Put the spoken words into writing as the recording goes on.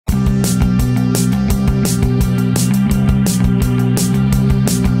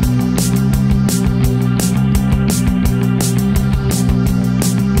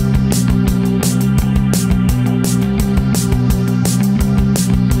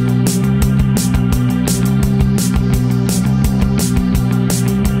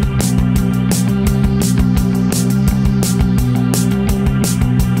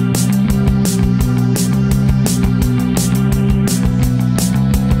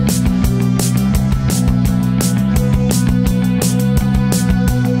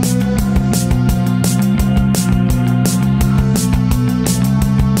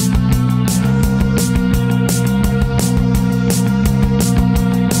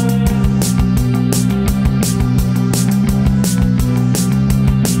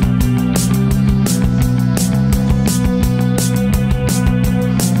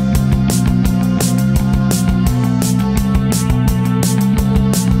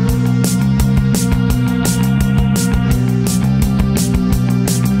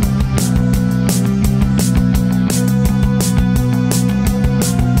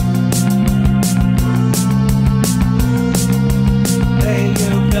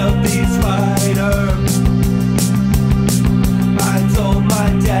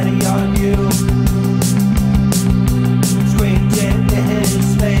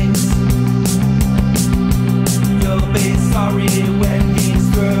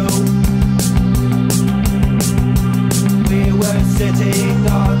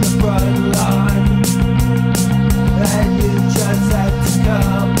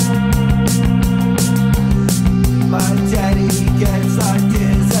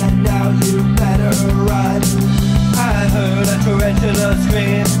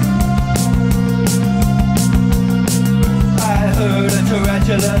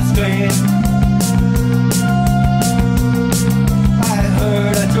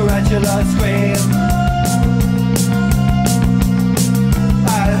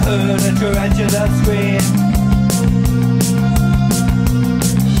Tarantula Scream.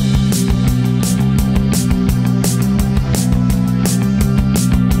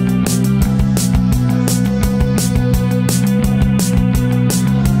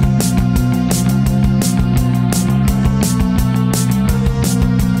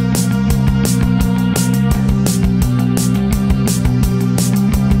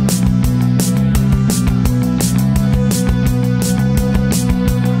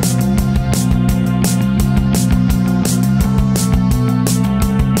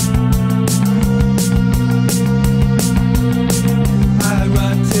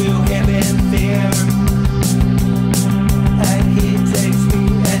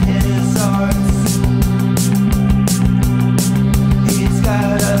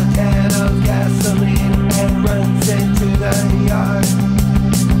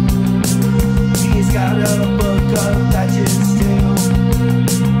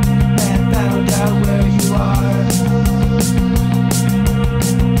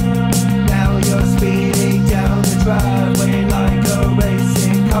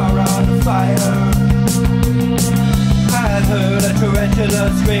 Tarantula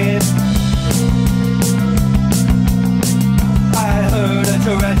scream. I heard a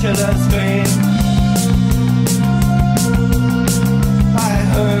tarantula scream. I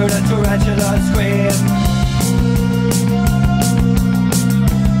heard a tarantula scream.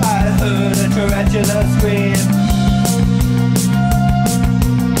 I heard a tarantula scream.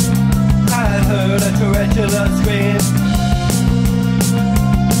 I heard a tarantula scream.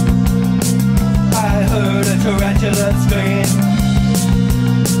 I heard a tarantula scream.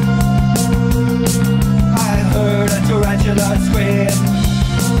 I heard a tarantula scream.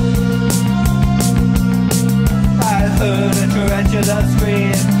 I heard a tarantula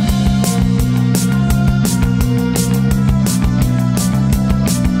scream.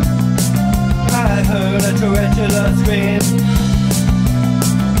 I heard a tarantula scream.